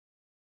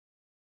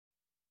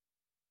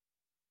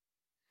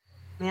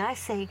May I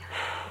say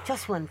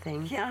just one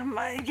thing?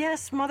 Yeah,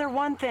 yes, Mother,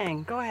 one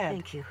thing. Go ahead.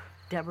 Thank you.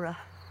 Deborah,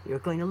 you're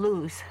going to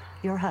lose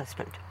your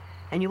husband,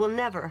 and you will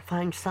never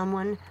find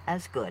someone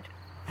as good.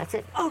 That's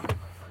it. Oh!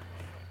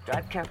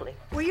 Drive carefully.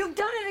 Well, you've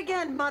done it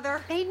again,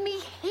 Mother. Made me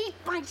hate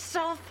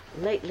myself.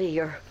 Lately,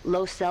 your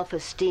low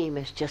self-esteem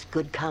is just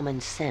good common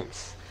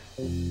sense.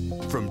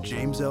 From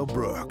James L.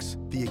 Brooks,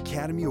 the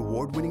Academy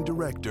Award-winning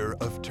director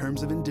of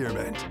Terms of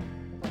Endearment,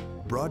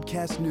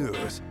 broadcast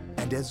news,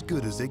 and As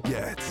Good as It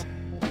Gets.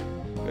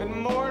 Good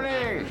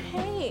morning.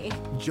 Hey.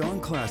 John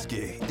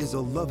Klasky is a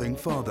loving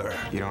father.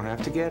 You don't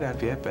have to get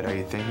up yet, but are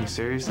you thinking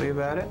seriously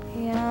about it?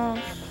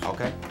 Yeah.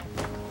 Okay.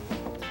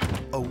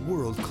 A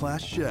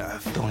world-class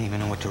chef. Don't even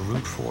know what to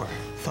root for.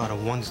 Thought a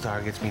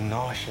 1-star gets me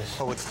nauseous.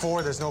 Oh, with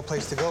 4, there's no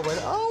place to go,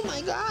 but oh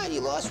my God, you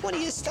lost one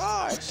of your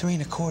stars.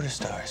 3.25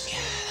 stars. Yeah,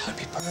 that would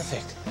be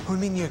perfect. What do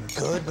you mean you're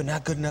good, but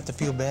not good enough to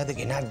feel bad that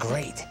you're not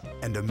great?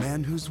 And a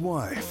man whose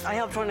wife I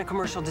helped run a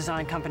commercial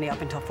design company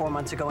up until 4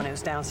 months ago when it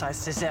was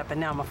downsized to zip, and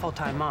now I'm a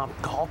full-time mom.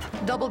 Gulp.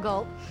 Double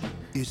gulp.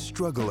 is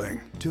struggling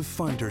to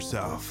find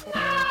herself.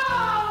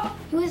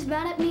 He was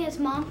mad at me as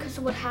mom because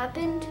of what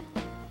happened.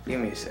 Give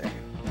me a second.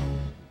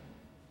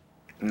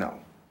 No.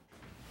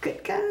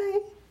 Good guy.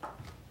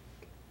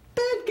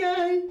 Bad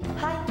guy.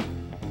 Hi.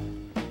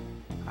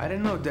 I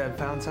didn't know Deb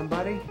found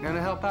somebody.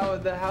 Gonna help out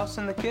with the house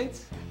and the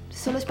kids?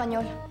 Solo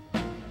español.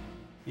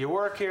 You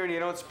work here and you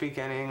don't speak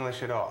any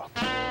English at all.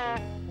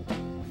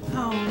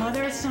 Oh,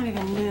 Mother, it's not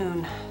even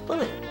noon.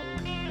 Bullet.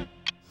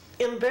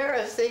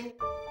 Embarrassing.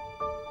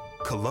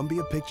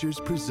 Columbia Pictures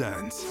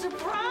presents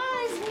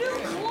Surprise! New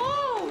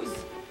clothes!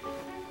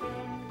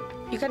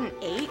 You got an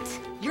 8?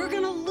 You're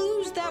gonna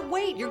lose that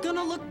weight. You're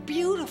gonna look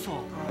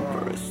beautiful.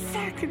 For a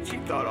second, she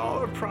thought all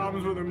her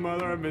problems with her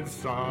mother had been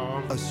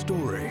solved. a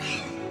story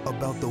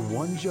about the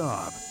one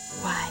job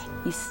Why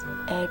is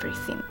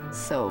everything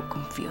so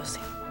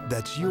confusing?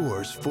 that's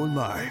yours for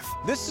life.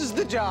 This is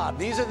the job.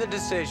 These are the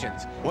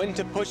decisions. When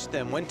to push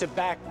them, when to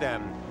back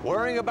them.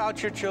 Worrying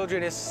about your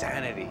children is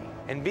sanity.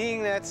 And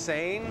being that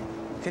sane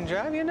can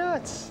drive you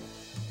nuts.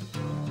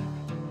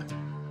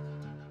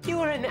 You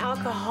were an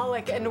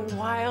alcoholic and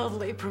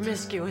wildly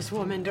promiscuous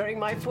woman during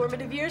my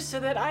formative years, so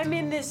that I'm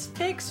in this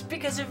fix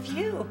because of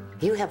you.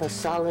 You have a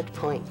solid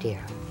point, dear.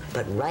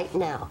 But right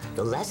now,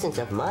 the lessons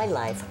of my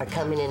life are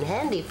coming in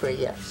handy for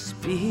you.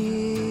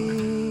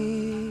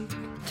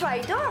 Try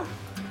it on.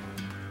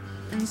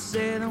 And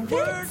say the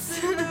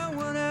words that no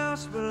one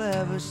else will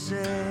ever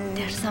say.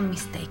 There are some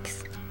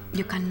mistakes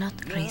you cannot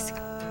risk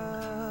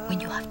when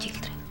you have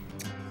children.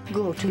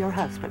 Go to your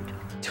husband.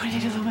 Do I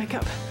need a little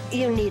makeup?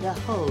 You need a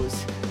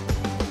hose.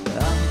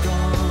 I'm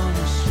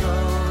gonna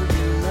show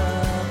you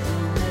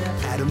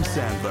love. Adam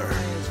Sandler,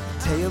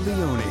 Taya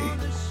Leoni,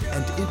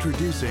 and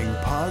introducing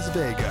Paz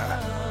Vega.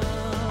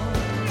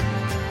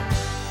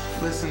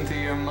 Listen to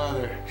your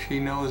mother.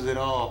 She knows it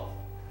all.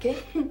 ¿Qué?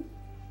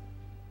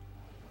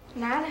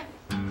 Nada.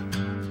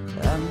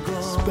 I'm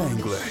gonna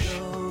Spanglish.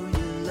 show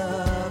you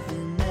love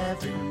in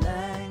every